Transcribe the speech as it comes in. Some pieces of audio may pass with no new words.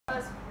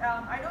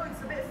I know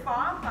it's a bit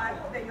far, but I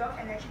hope that you all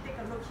can actually take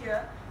a look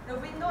here. The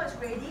window is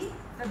ready,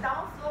 the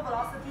downflow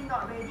velocity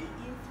not ready,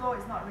 inflow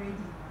is not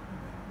ready.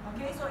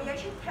 Okay, so it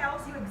actually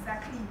tells you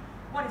exactly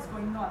what is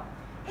going on.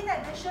 In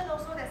addition,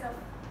 also there's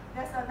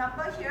a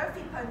number here,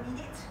 feet per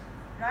minute,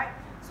 right?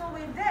 So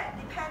with that,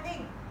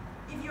 depending,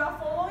 if you are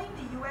following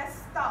the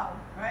US style,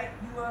 right,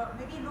 you will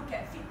maybe look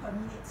at feet per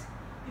minute.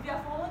 If you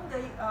are following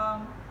the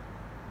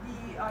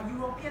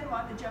European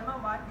one, the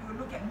German one, you will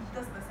look at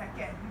meters per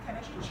second. You can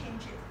actually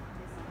change it.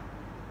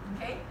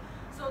 Okay,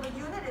 so the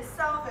unit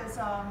itself is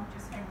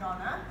just hang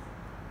on.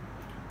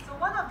 So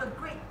one of the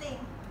great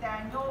things that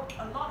I know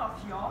a lot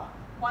of y'all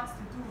wants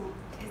to do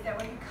is that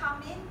when you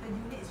come in, the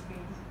unit is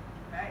ready,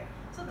 right?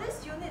 So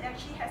this unit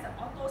actually has an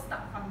auto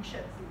start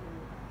function.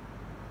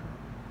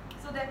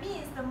 So that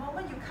means the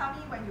moment you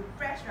come in, when you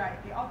press, right,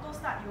 the auto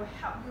start will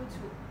help you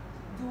to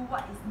do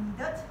what is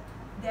needed.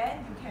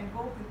 Then you can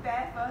go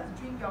prepare first,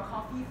 drink your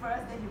coffee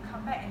first, then you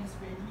come back and it's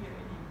ready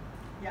already.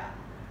 Yeah.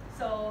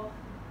 So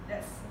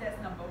that's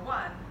number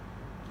one.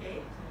 Okay.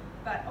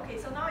 But okay,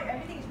 so now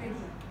everything is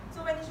ready.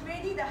 So when it's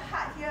ready, the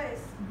heart here is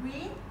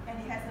green and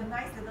it has a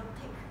nice little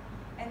tick.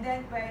 And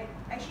then where it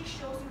actually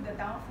shows you the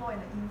downflow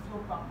and the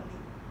inflow properly.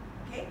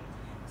 Okay?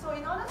 So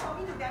in order for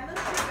me to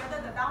demonstrate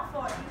whether the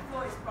downflow and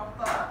inflow is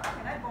proper,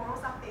 can I borrow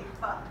some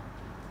paper?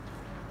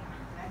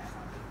 Can I have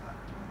some paper?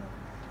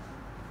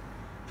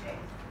 Okay.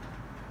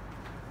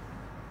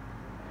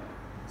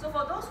 So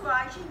for those who are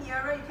actually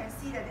nearer, you can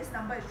see that this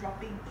number is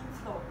dropping,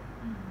 inflow.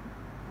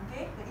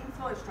 Okay? The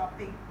inflow is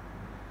dropping.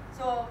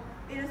 So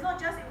it is not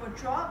just it will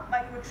drop,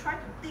 but you will try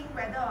to think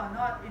whether or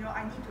not,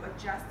 I need to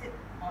adjust it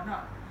or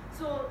not.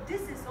 So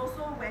this is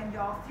also when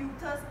your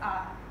filters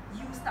are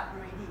used up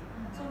already.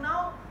 So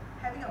now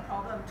having a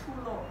problem, too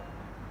low,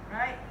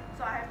 right?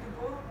 So I have to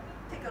go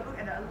take a look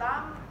at the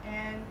alarm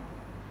and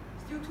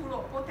still too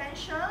low.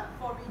 Potential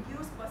for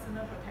reduced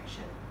personal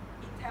protection.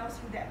 It tells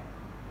you that.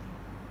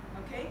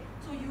 Okay?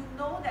 So you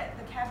know that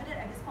the cabinet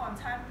at this point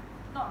in time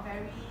not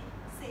very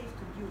safe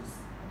to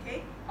use.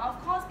 Okay? Of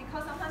course,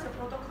 because sometimes the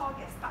protocol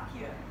gets stuck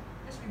here.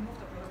 Just remove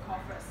the protocol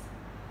first.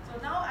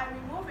 So now I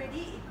remove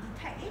already, it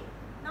detects it.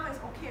 Now it's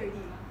okay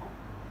already.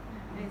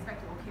 And it's back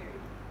to okay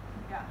already.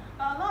 Yeah.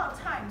 But a lot of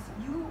times,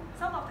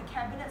 some of the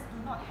cabinets do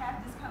not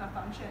have this kind of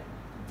function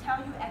to tell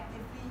you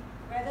actively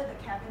whether the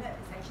cabinet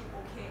is actually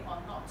okay or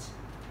not.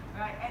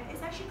 Right? And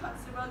it's actually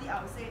considerably,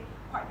 I would say,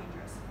 quite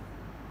dangerous.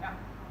 Yeah.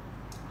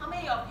 How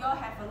many of y'all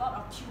have a lot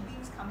of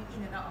tubings coming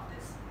in and out of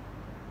this?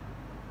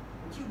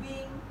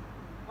 Tubing,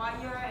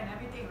 wire, and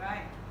everything,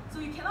 right? So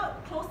you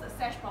cannot close the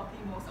sash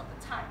properly most of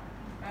the time,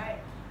 right?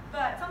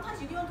 But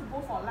sometimes you do want to go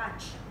for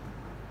lunch.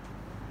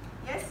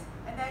 Yes?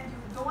 And then you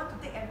don't want to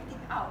take everything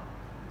out.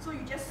 So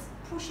you just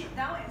push it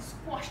down and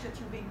squash the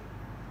tubing.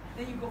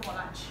 Then you go for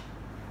lunch.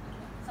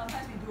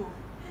 Sometimes we do.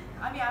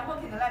 I mean, I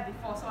worked in the lab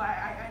before, so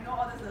I know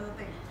all this little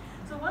thing.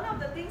 So one of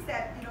the things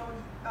that,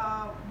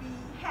 we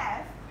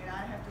have,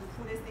 I have to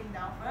pull this thing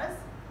down first.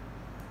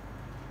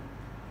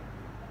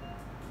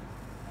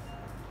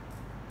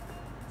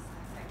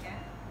 Second.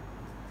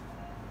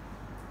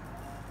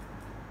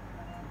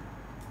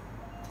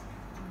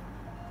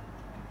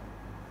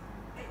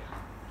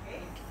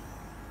 Okay.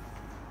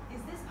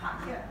 Is this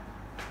part here.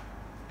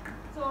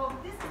 So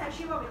this is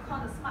actually what we call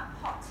the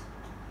smart pot.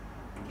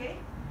 Okay.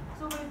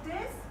 So with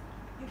this,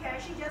 you can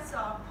actually just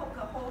poke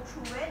a hole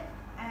through it,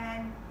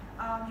 and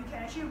you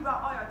can actually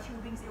route all your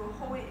tubings. It will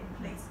hold it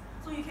in place.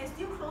 So you can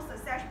still close the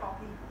sash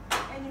properly.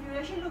 And if you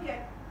actually look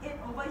at it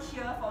over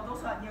here, for those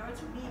who are nearer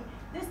to me,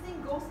 this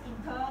thing goes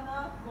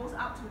internal, goes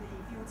out to the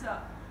filter.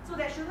 So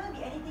there shouldn't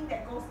be anything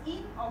that goes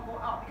in or go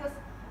out, because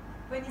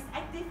when it's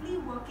actively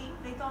working,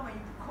 later on when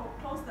you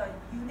close the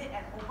unit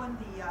and open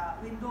the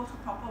window to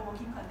proper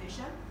working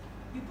condition,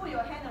 you put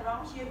your hand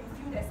around here, you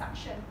feel that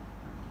suction,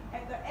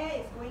 and the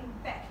air is going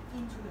back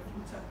into the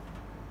filter.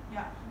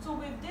 Yeah. So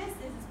with this,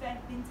 it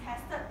has been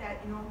tested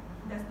that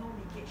there's no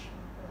leakage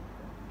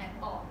at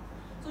all.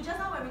 So just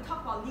now when we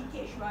talk about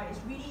leakage, right, it's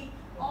really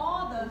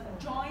all the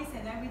joints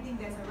and everything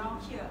that's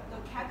around here. The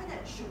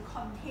cabinet should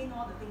contain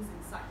all the things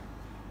inside.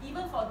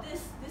 Even for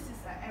this is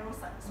an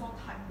aerosol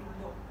type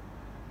window,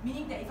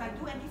 meaning that if I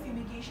do any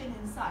fumigation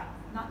inside,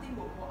 nothing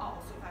will go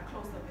out. So if I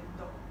close the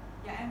window,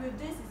 yeah, and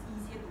with this, it's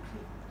easier to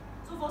clean.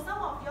 So for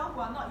some of y'all who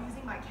are not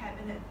using my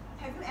cabinet,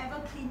 have you ever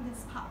cleaned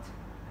this part?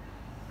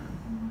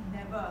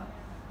 Never.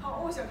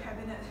 How old is your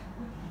cabinet?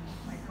 Oh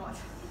my God.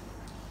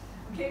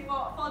 Okay,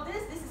 for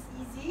this is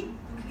easy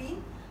to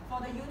clean. For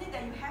the unit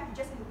that you have, you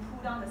just need to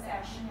pull down the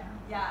sash.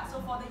 Yeah,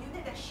 so for the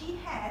unit that she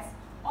has,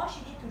 all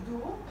she needs to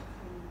do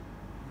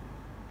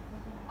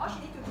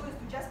is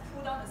to just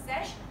pull down the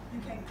sash. You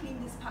can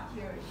clean this part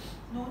here.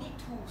 No need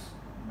tools,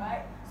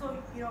 right? So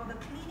the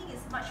cleaning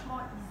is much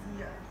more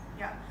easier.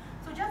 Yeah.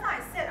 So just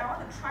like I said, I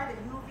want to try the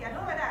UV. I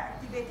don't know whether I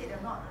activated it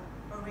or not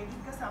already,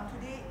 because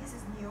today this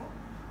is new.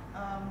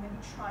 Let me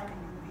try the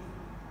UV.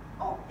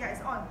 Oh, yeah,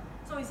 it's on.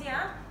 So you see,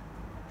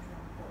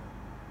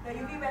 the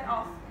UV went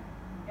off.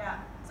 Yeah.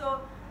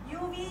 So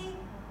UV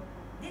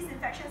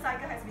disinfection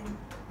cycle has been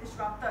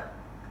disrupted.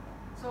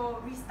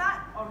 So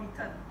restart or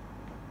return.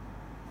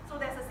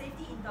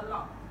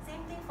 interlock.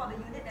 Same thing for the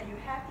unit that you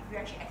have. If you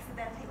actually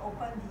accidentally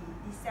open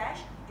the sash,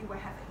 it will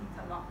have an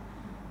interlock.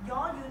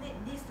 Your unit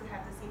needs to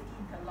have the safety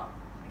interlock,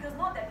 because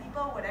not that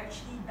people would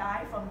actually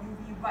die from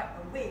UV right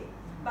away,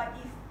 but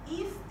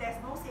if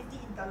there's no safety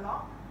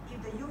interlock,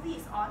 if the UV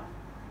is on,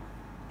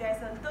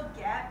 there's a little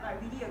gap,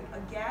 like really a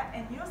gap,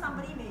 and you know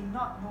somebody may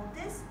not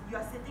notice. You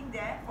are sitting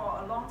there for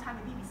a long time,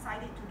 maybe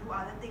beside it to do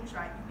other things,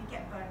 right? You may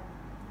get burned.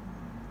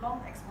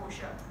 Long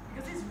exposure,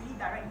 because this is really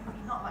direct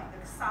UV, not like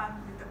the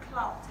sun with the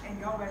clouds and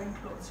you're wearing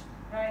clothes,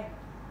 right?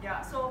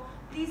 Yeah, so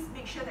please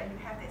make sure that you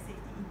have that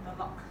safety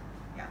interlock.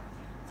 Yeah.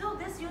 So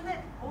this unit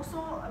also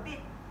a bit,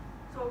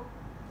 so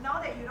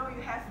now that you know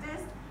you have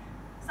this,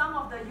 some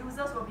of the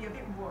users will be a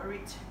bit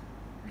worried,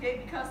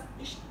 okay, because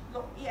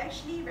it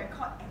actually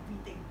records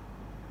everything.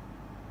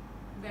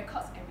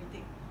 Records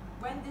everything.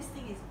 When this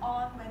thing is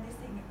on, when this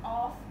thing is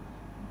off,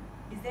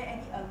 is there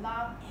any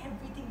alarm,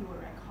 everything you will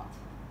record.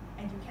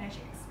 And you can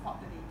actually export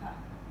the data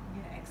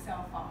in an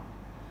Excel file.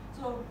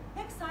 So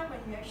next time when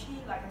you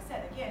actually, like I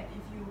said again,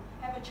 if you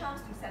have a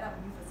chance to set up a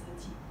new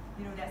facility,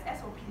 you know, there's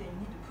SOP that you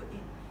need to put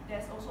in.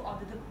 There's also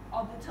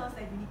auditors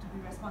that you need to be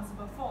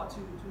responsible for to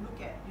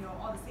look at, you know,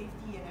 all the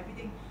safety and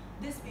everything.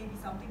 This may be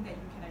something that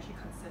you can actually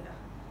consider.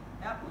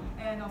 Yeah.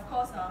 And of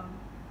course,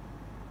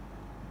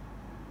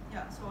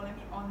 yeah, so let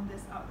me on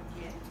this up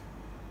again.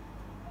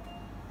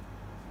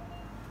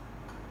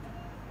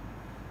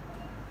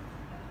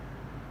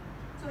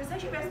 So it's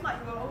actually very smart.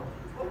 You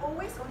will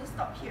always only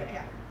stop here.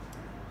 Yeah.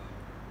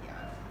 Yeah.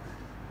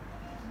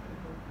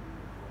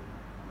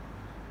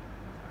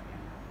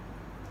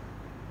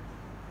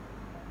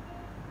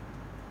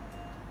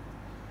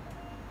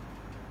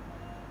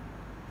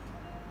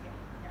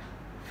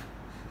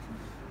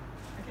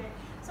 Okay.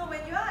 So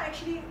when you are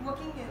actually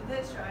working in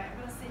this, right?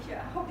 I'm gonna sit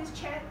here. I hope this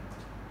chair.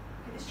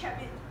 Okay, this chair a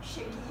bit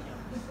shaky.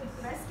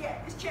 Very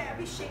scared. This chair a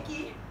bit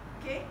shaky.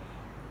 Okay.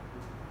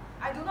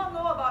 I do not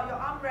know about your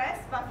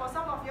armrest, but for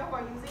some of you who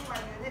are using my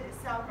unit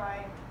itself,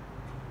 right,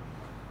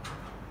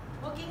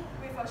 working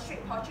with a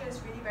straight posture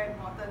is really very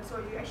important, so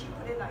you actually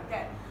put it like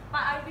that.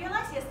 But I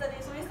realized yesterday,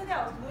 so yesterday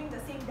I was doing the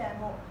same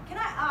demo. Can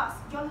I ask,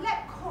 your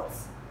lab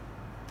coats,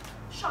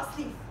 short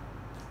sleeve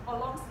or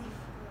long sleeve?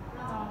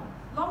 Long.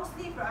 Long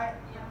sleeve, right?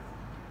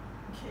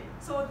 Yeah. Okay,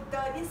 so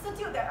the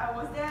institute that I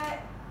was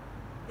there,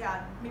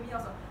 yeah, maybe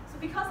also. So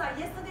because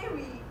yesterday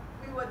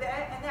we were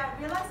there, and then I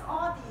realized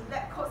all the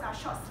lab coats are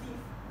short sleeve.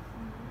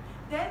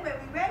 Then when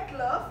we wear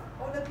glove,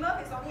 the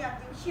glove is only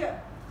until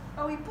here,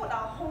 but we put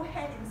our whole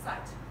hand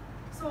inside.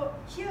 So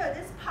here,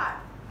 this part,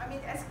 I mean,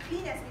 as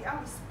clean as we are,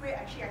 we spray,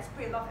 actually I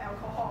spray a lot of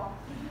alcohol.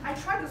 I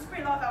try to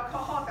spray a lot of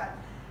alcohol, but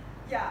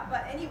yeah,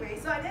 but anyway,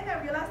 so then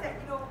I realized that,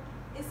 you know,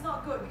 it's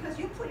not good because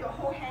you put your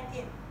whole hand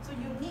in. So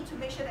you need to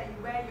make sure that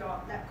you wear your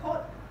lab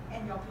coat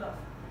and your glove,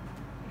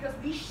 because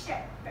we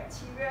shed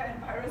bacteria and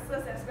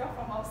viruses as well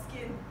from our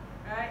skin,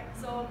 right?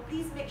 So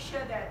please make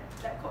sure that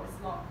lab coat is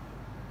long.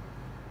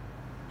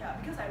 Yeah,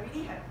 because I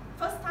really had,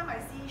 first time I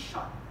see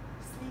short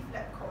sleeve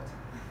lab coat.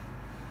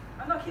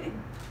 I'm not kidding.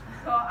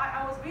 So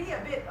I was really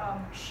a bit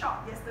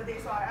shocked yesterday,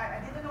 so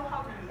I didn't know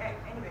how to react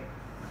anyway.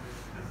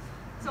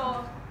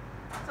 So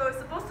it's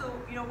supposed to,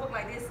 you know, work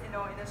like this, you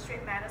know, in a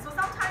straight manner. So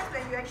sometimes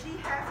when you actually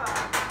have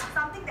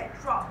something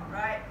that dropped,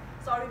 right?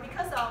 Sorry,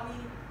 because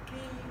we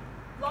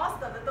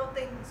lost the little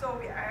thing, so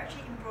we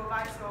actually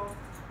improvised. So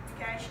you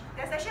can actually,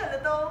 there's actually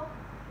a little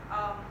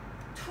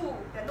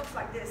tool that looks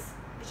like this.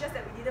 It's just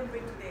that we didn't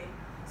bring today.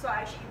 So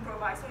I actually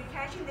improvised. So you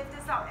can actually lift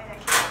this out and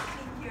actually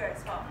clean here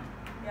as well.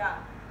 Yeah.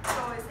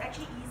 So it's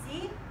actually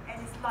easy and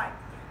it's light.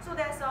 So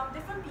there's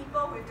different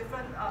people with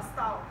different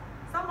style.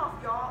 Some of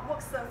your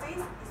work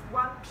surface is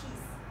one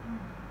piece,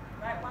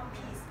 right? One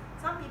piece.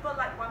 Some people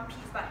like one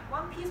piece, but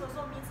one piece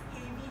also means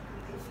heavy to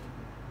lift.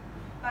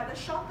 But the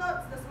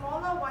shorter, the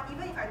smaller one,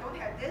 even if I don't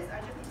have this,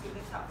 I just need to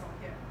lift up from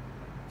here.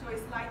 So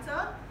it's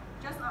lighter.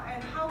 Just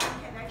and how we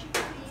can actually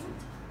clean.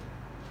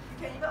 You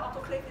can even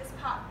autoclave this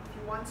part if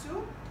you want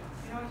to.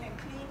 You know, you can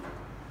clean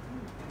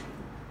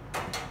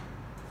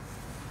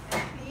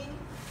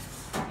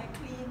and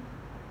clean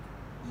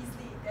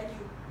easily. Then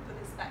you put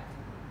this back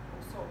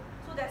also.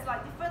 So there's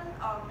like different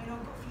you know,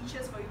 good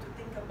features for you to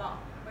think about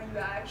when you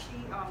are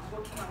actually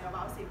working on your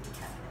biosafety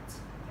cabinet.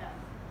 Yeah.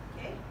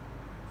 Okay.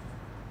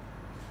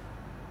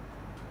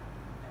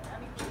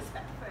 Let me put this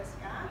back first.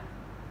 Yeah.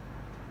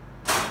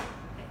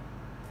 Okay.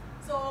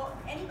 So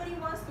anybody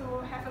wants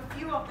to have a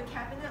view of the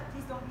cabinet,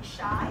 please don't be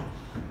shy.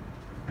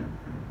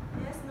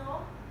 Yes,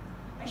 no?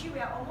 Actually, we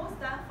are almost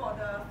done for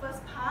the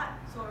first part,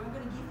 so we're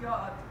going to give you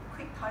a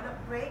quick toilet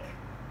break,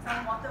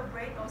 some water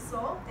break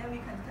also, then we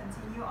can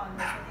continue on.